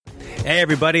Hey,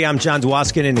 everybody. I'm John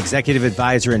Dwoskin, an executive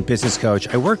advisor and business coach.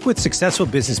 I work with successful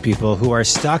business people who are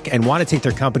stuck and want to take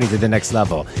their company to the next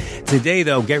level. Today,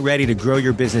 though, get ready to grow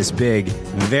your business big,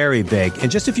 very big. In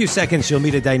just a few seconds, you'll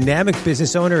meet a dynamic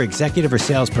business owner, executive, or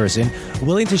salesperson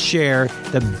willing to share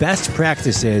the best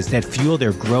practices that fuel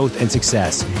their growth and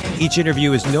success. Each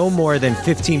interview is no more than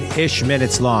 15-ish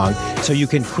minutes long, so you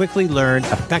can quickly learn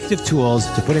effective tools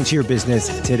to put into your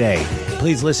business today.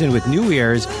 Please listen with new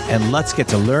ears, and let's get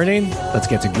to learning. Let's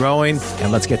get to growing,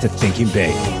 and let's get to thinking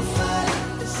big.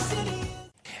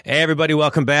 Hey, everybody,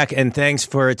 welcome back, and thanks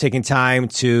for taking time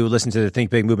to listen to the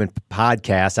Think Big Movement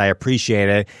podcast. I appreciate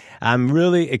it. I'm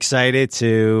really excited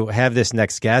to have this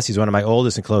next guest. He's one of my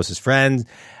oldest and closest friends.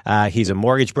 He's a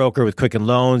mortgage broker with Quicken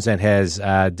Loans and has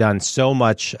done so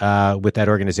much with that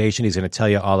organization. He's going to tell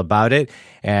you all about it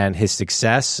and his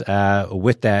success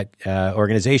with that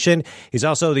organization. He's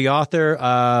also the author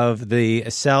of the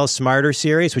Sell Smarter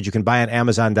series, which you can buy on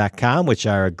Amazon.com, which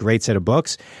are a great set of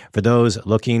books for those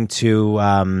looking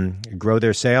to grow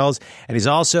their sales. And he's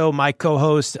also my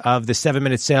co-host of the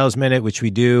 7-Minute Sales Minute, which we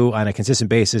do on a consistent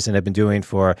basis and have been doing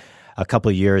for a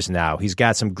couple of years now. He's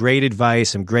got some great advice,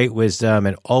 some great wisdom,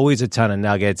 and always a ton of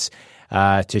nuggets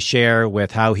to share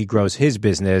with how he grows his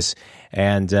business.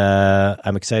 And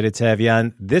I'm excited to have you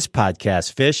on this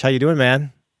podcast. Fish, how you doing,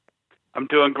 man? I'm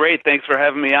doing great. Thanks for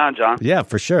having me on, John. Yeah,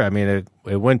 for sure. I mean,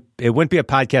 it wouldn't be a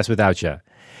podcast without you.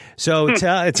 So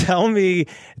tell me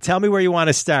where you want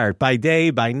to start. By day,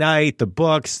 by night, the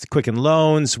books, Quicken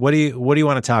Loans. What do you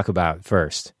want to talk about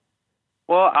first?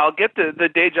 Well, I'll get the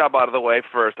day job out of the way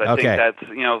first. I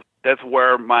think that's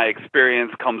where my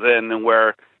experience comes in and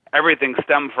where everything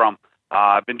stemmed from.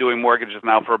 I've been doing mortgages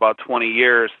now for about 20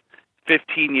 years,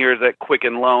 15 years at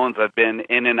Quicken Loans. I've been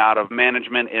in and out of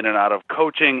management, in and out of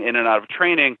coaching, in and out of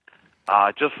training.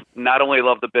 Just not only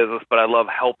love the business, but I love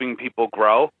helping people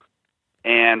grow.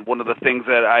 And one of the things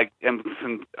that I am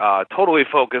totally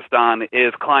focused on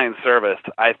is client service.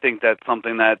 I think that's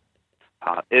something that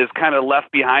is kind of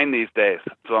left behind these days.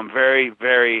 So I'm very,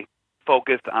 very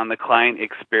focused on the client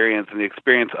experience and the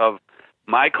experience of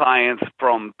my clients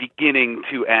from beginning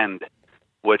to end,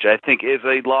 which I think is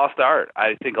a lost art.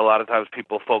 I think a lot of times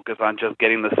people focus on just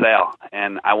getting the sale,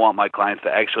 and I want my clients to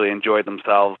actually enjoy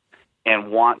themselves and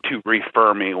want to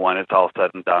refer me when it's all said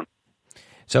and done.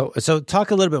 So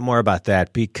talk a little bit more about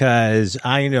that, because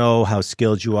I know how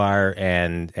skilled you are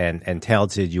and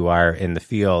talented you are in the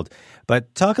field.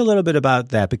 But talk a little bit about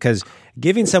that, because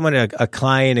giving someone a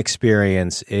client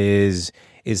experience is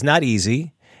not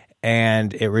easy,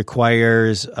 and it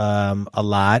requires a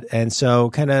lot. And so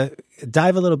kind of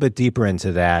dive a little bit deeper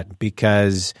into that,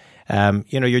 because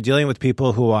you're dealing with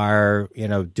people who are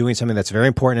doing something that's very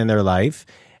important in their life.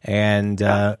 And,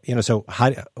 so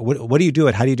what do you do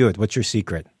it? How do you do it? What's your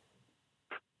secret?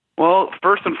 Well,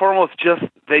 first and foremost, just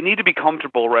they need to be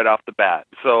comfortable right off the bat.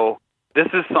 So this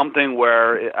is something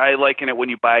where I liken it when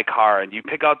you buy a car and you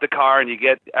pick out the car and you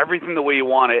get everything the way you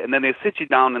want it. And then they sit you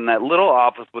down in that little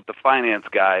office with the finance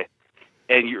guy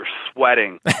and you're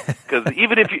sweating. Because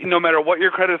even if no matter what your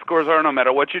credit scores are, no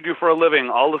matter what you do for a living,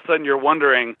 all of a sudden you're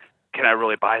wondering, can I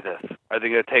really buy this? Are they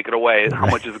going to take it away? How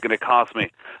much is it going to cost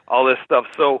me? All this stuff.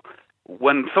 So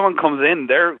when someone comes in,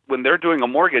 when they're doing a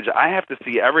mortgage, I have to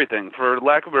see everything. For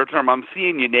lack of a better term, I'm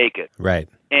seeing you naked. Right.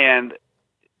 And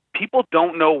people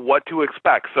don't know what to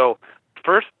expect. So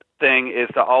first thing is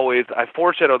to I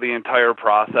foreshadow the entire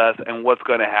process and what's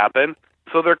going to happen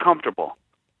so they're comfortable.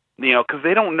 Because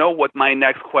they don't know what my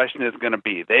next question is going to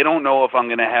be. They don't know if I'm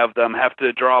going to have them have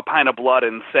to draw a pint of blood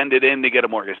and send it in to get a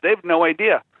mortgage. They have no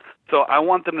idea. So I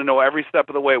want them to know every step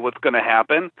of the way what's going to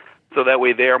happen, so that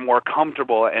way they are more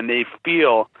comfortable and they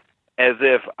feel as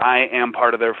if I am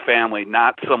part of their family,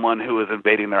 not someone who is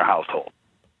invading their household.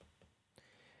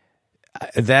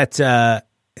 That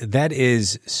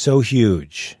is so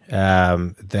huge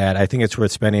that I think it's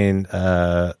worth spending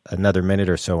another minute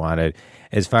or so on it,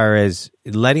 as far as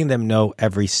letting them know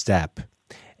every step.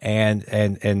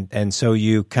 And so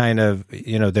you kind of,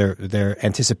 their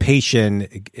anticipation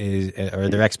or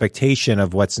their expectation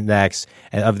of what's next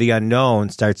and of the unknown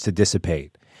starts to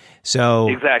dissipate. So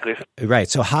exactly right.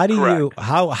 So how do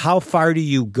how far do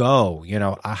you go?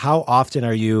 How often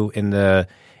are you in the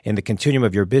continuum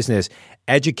of your business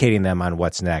educating them on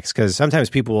what's next? Because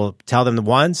sometimes people will tell them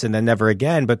once and then never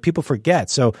again, but people forget.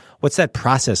 So what's that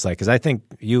process like? Because I think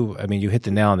you hit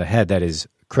the nail on the head. That is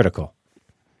critical.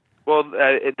 Well,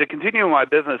 the continuum of my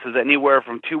business is anywhere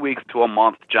from 2 weeks to a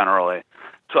month generally.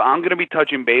 So I'm going to be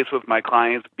touching base with my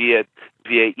clients, be it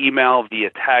via email, via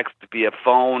text, via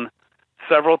phone,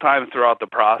 several times throughout the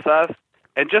process,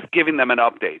 and just giving them an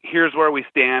update. Here's where we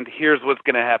stand. Here's what's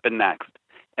going to happen next.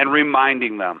 and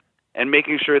reminding them and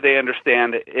making sure they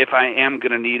understand if I am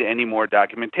going to need any more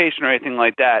documentation or anything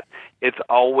like that, it's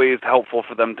always helpful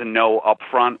for them to know up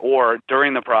front or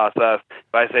during the process.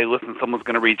 If I say, listen, someone's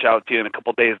going to reach out to you in a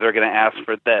couple of days, they're going to ask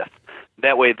for this.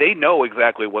 That way they know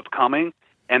exactly what's coming,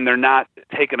 and they're not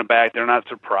taken aback, they're not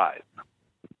surprised.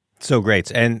 So great.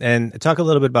 And talk a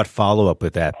little bit about follow-up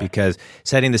with that, because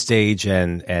setting the stage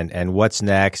and what's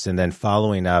next and then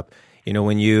following up,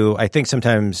 I think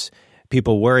sometimes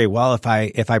people worry, well, if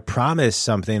I promise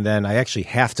something, then I actually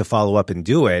have to follow up and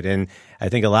do it. And I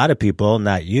think a lot of people,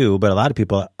 not you, but a lot of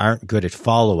people aren't good at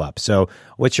follow-up. So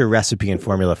what's your recipe and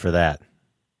formula for that?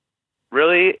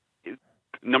 Really,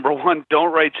 number one,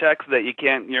 don't write checks that you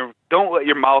can't, don't let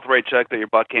your mouth write checks that your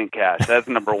butt can't cash. That's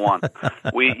number one.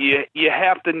 You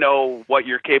have to know what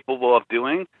you're capable of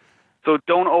doing. So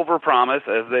don't overpromise,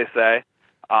 as they say,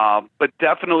 but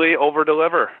definitely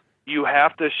overdeliver. You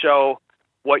have to show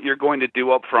what you're going to do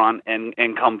up front and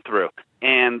come through.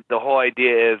 And the whole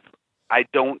idea is I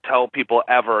don't tell people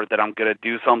ever that I'm going to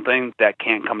do something that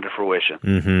can't come to fruition.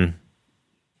 Mm-hmm.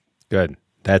 Good.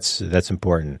 That's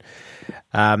important.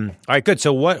 All right, good.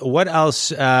 So what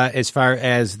else, as far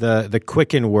as the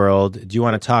Quicken world, do you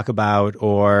want to talk about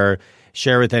or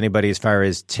share with anybody as far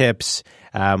as tips,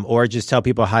 or just tell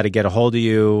people how to get a hold of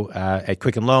you at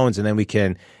Quicken Loans, and then we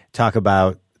can talk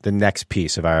about the next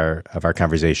piece of our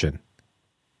conversation.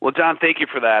 Well, John, thank you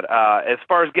for that. As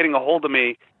far as getting a hold of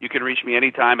me, you can reach me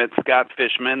anytime at Scott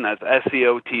Fishman. That's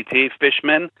SCOTT,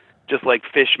 Fishman, just like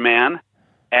Fishman,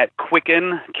 at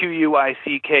Quicken,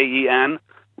 QUICKEN,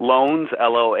 loans,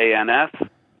 LOANS.com.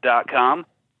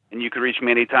 And you can reach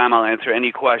me anytime. I'll answer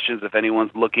any questions if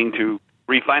anyone's looking to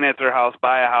refinance their house,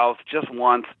 buy a house, just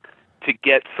wants to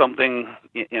get something,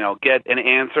 get an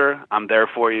answer. I'm there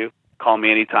for you. Call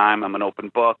me anytime. I'm an open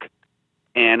book.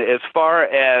 And as far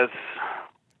as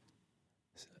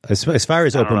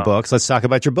open books, let's talk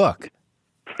about your book.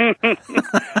 Gosh,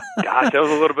 that was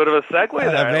a little bit of a segue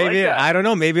there. Maybe, I don't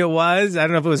know. Maybe it was. I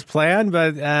don't know if it was planned,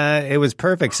 but it was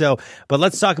perfect. So, but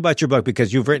let's talk about your book,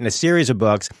 because you've written a series of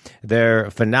books.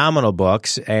 They're phenomenal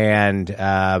books, and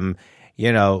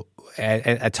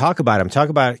and talk about them. Talk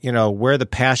about where the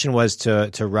passion was to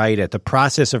write it, the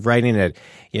process of writing it.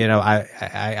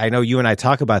 I know you and I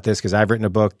talk about this because I've written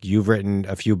a book. You've written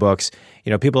a few books.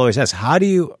 People always ask, how'd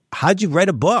you write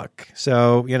a book?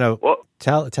 So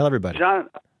tell everybody. John,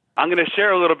 I'm going to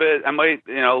share a little bit. I might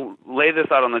lay this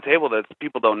out on the table that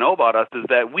people don't know about us. Is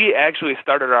that we actually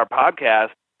started our podcast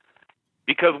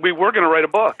because we were going to write a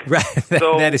book. Right.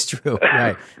 So, that is true.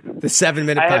 Right. The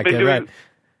 7-minute podcast. Right.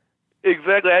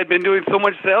 Exactly. I had been doing so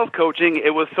much sales coaching.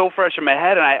 It was so fresh in my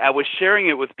head, and I was sharing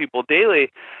it with people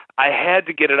daily. I had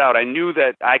to get it out. I knew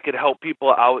that I could help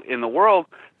people out in the world.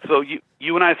 So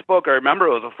you and I spoke. I remember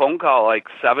it was a phone call like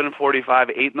 7:45,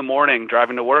 8 in the morning,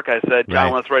 driving to work. I said, John,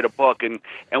 right, let's write a book. And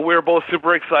we were both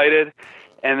super excited.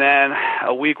 And then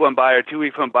a week went by or 2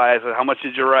 weeks went by. I said, how much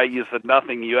did you write? You said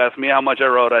nothing. You asked me how much I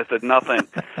wrote. I said nothing.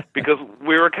 Because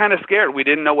we were kind of scared. We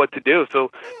didn't know what to do. So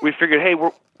we figured, hey,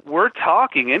 we're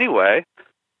talking anyway.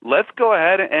 Let's go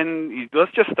ahead and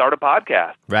let's just start a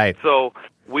podcast. Right. So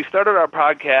we started our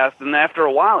podcast, and after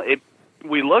a while,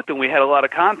 we looked and we had a lot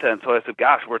of content. So I said,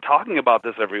 gosh, we're talking about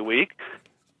this every week.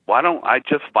 Why don't I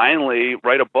just finally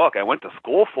write a book? I went to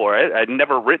school for it. I'd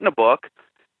never written a book,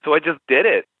 so I just did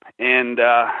it. And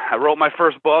I wrote my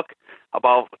first book. It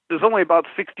was only about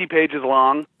 60 pages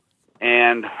long,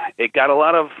 and it got a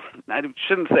lot of, I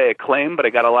shouldn't say acclaim, but I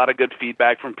got a lot of good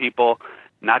feedback from people,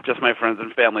 not just my friends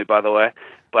and family, by the way.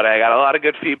 But I got a lot of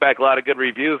good feedback, a lot of good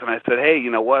reviews, and I said, hey,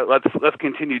 you know what, let's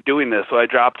continue doing this. So I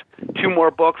dropped 2 more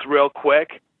books real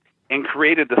quick and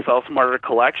created the Sell Smarter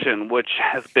Collection, which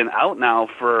has been out now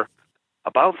for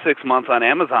about 6 months on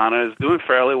Amazon and is doing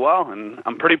fairly well. And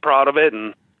I'm pretty proud of it,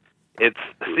 and it's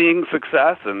seeing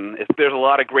success, and there's a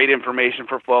lot of great information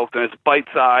for folks, and it's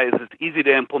bite-sized, it's easy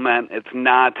to implement. It's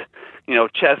not,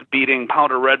 chest-beating,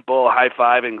 pound of Red Bull,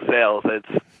 high-fiving sales. It's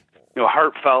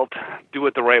heartfelt, do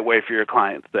it the right way for your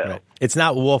clients. Right. It's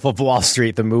not Wolf of Wall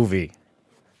Street, the movie.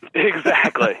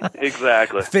 Exactly.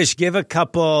 Fish, give a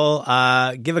couple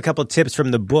tips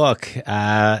from the book,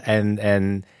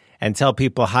 and tell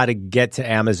people how to get to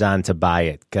Amazon to buy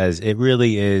it, because it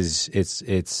really is.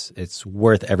 It's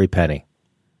worth every penny.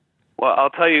 Well,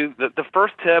 I'll tell you the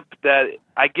first tip that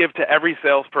I give to every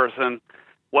salesperson,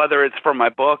 whether it's from my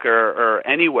book or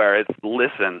anywhere, is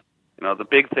listen. The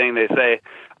big thing they say,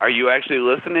 are you actually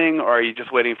listening, or are you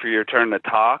just waiting for your turn to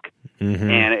talk? Mm-hmm.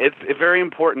 And it's very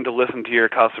important to listen to your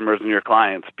customers and your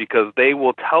clients, because they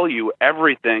will tell you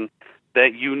everything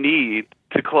that you need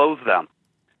to close them.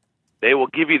 they will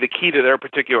give you the key to their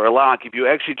particular lock if you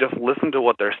actually just listen to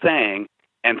what they're saying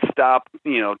and stop,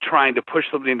 trying to push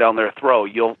something down their throat.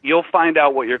 You'll find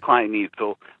out what your client needs.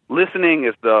 So listening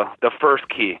is the first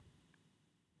key.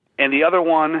 And the other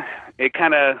one, it's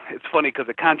funny because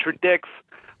it contradicts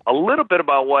a little bit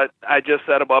about what I just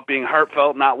said about being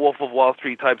heartfelt, not Wolf of Wall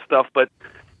Street type stuff. But,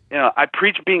 I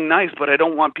preach being nice, but I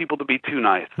don't want people to be too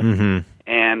nice. Mm-hmm.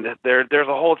 And there's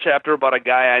a whole chapter about a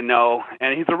guy I know,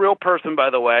 and he's a real person, by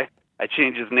the way. I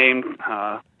changed his name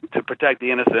to protect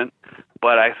the innocent.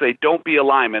 But I say, don't be a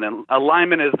Lyman. And a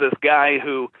Lyman is this guy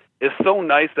who is so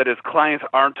nice that his clients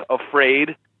aren't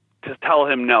afraid to tell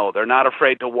him no. They're not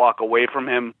afraid to walk away from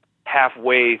him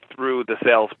halfway through the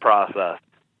sales process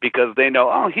because they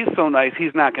know, oh, he's so nice,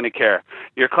 he's not going to care.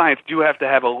 Your clients do have to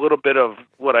have a little bit of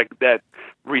that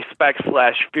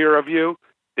respect/fear of you.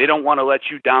 They don't want to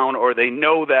let you down, or they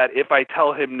know that if I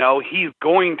tell him no, he's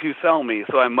going to sell me,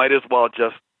 so I might as well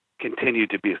just continue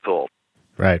to be sold.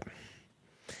 Right.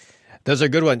 Those are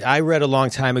good ones. I read a long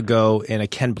time ago in a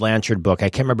Ken Blanchard book. I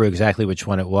can't remember exactly which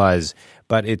one it was,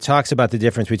 but it talks about the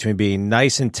difference between being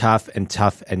nice and tough and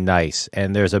nice.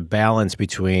 And there's a balance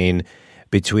between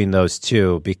those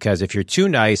two, because if you're too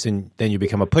nice, and then you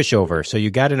become a pushover. So you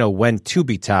got to know when to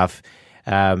be tough.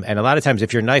 And a lot of times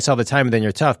if you're nice all the time and then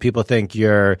you're tough, people think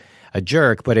you're a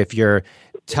jerk. But if you're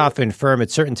tough and firm at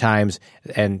certain times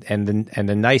and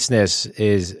the niceness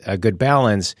is a good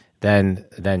balance, then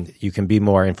you can be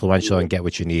more influential and get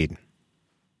what you need.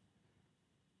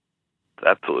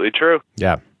 Absolutely true.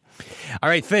 Yeah. All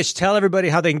right, Fish, tell everybody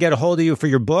how they can get a hold of you for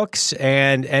your books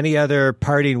and any other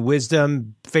parting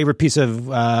wisdom, favorite piece of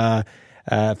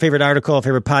favorite article,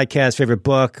 favorite podcast, favorite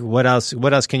book. What else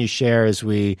can you share as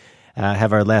we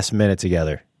have our last minute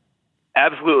together?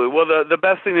 Absolutely. Well, the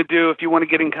best thing to do if you want to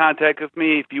get in contact with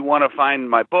me, if you want to find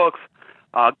my books,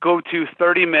 go to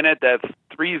 30minute, that's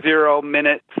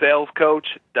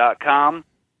 30minutesalescoach.com.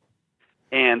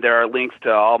 And there are links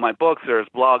to all my books. There's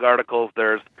blog articles.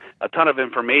 There's a ton of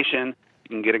information. You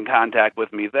can get in contact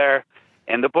with me there.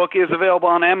 And the book is available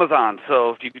on Amazon.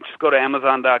 So if you could just go to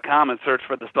Amazon.com and search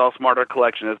for the Sell Smarter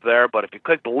collection, it's there. But if you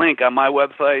click the link on my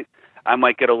website, I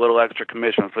might get a little extra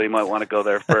commission, so you might want to go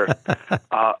there first.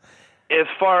 As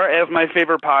far as my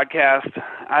favorite podcast,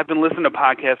 I've been listening to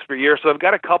podcasts for years, so I've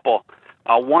got a couple.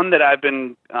 One that I've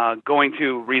been going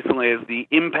to recently is the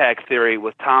Impact Theory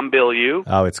with Tom Bilyeu.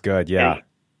 Oh, it's good, yeah.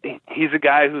 He's a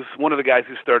guy who's one of the guys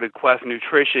who started Quest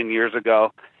Nutrition years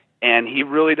ago, and he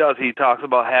really does. He talks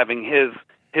about having his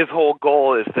whole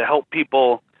goal is to help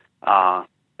people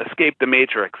escape the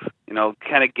matrix.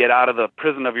 Kind of get out of the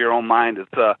prison of your own mind.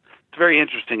 It's very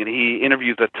interesting, and he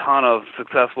interviews a ton of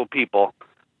successful people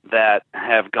that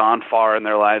have gone far in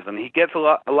their lives, and he gets a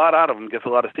lot out of them. Gets a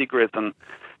lot of secrets and.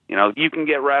 You can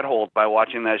get rat-holed by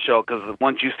watching that show because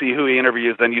once you see who he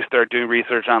interviews, then you start doing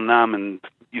research on them and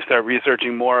you start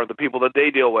researching more of the people that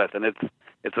they deal with, and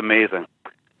it's amazing.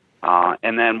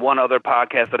 And then one other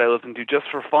podcast that I listen to just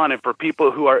for fun and for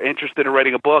people who are interested in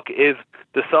writing a book is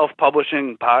the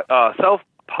self-publishing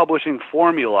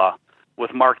formula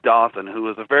with Mark Dawson, who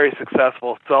is a very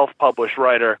successful self-published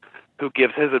writer who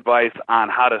gives his advice on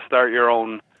how to start your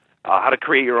own how to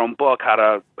create your own book, how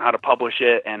to publish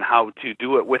it, and how to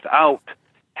do it without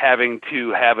having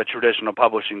to have a traditional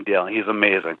publishing deal. He's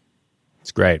amazing.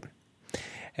 It's great.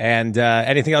 And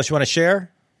anything else you want to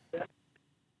share?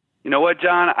 You know what,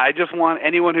 John? I just want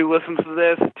anyone who listens to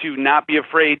this to not be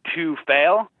afraid to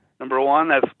fail. Number one,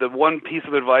 that's the one piece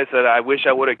of advice that I wish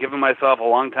I would have given myself a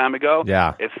long time ago.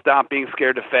 Yeah. Is stop being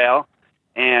scared to fail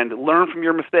and learn from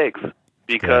your mistakes,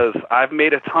 because I've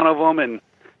made a ton of them, and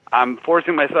I'm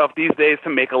forcing myself these days to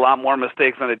make a lot more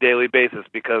mistakes on a daily basis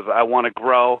because I want to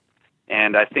grow,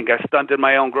 and I think I stunted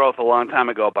my own growth a long time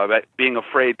ago by being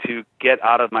afraid to get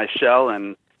out of my shell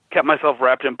and kept myself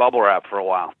wrapped in bubble wrap for a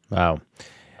while. Wow.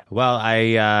 Well,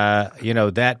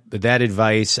 that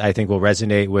advice I think will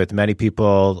resonate with many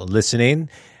people listening,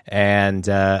 and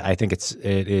I think it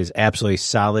is absolutely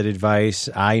solid advice.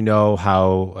 I know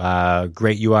how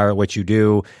great you are at what you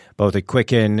do, both at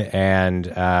Quicken and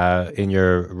in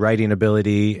your writing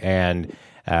ability, and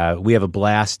we have a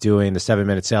blast doing the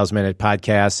 7-Minute Sales Minute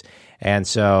podcast. And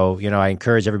so, I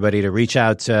encourage everybody to reach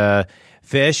out to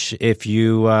Fish if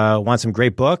you want some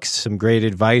great books, some great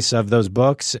advice of those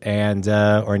books, and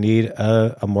or need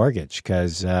a mortgage,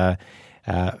 because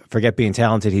forget being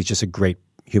talented, he's just a great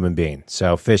human being.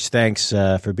 So, Fish, thanks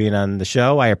for being on the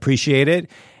show. I appreciate it,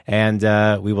 and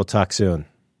we will talk soon.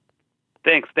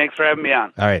 Thanks for having me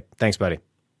on. All right. Thanks, buddy.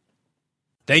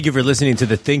 Thank you for listening to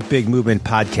the Think Big Movement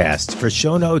podcast. For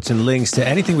show notes and links to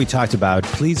anything we talked about,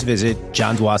 please visit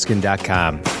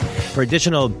johndwoskin.com. For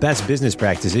additional best business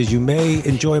practices, you may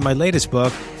enjoy my latest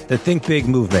book, The Think Big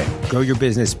Movement. Grow your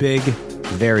business big,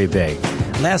 very big.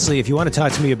 Lastly, if you want to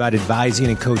talk to me about advising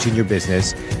and coaching your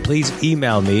business, please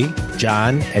email me,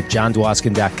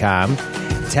 john@johndwoskin.com.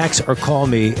 Text or call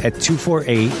me at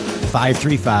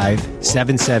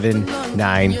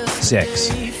 248-535-7796.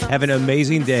 Have an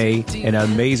amazing day, an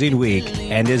amazing week,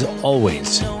 and as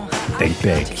always, think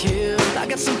big.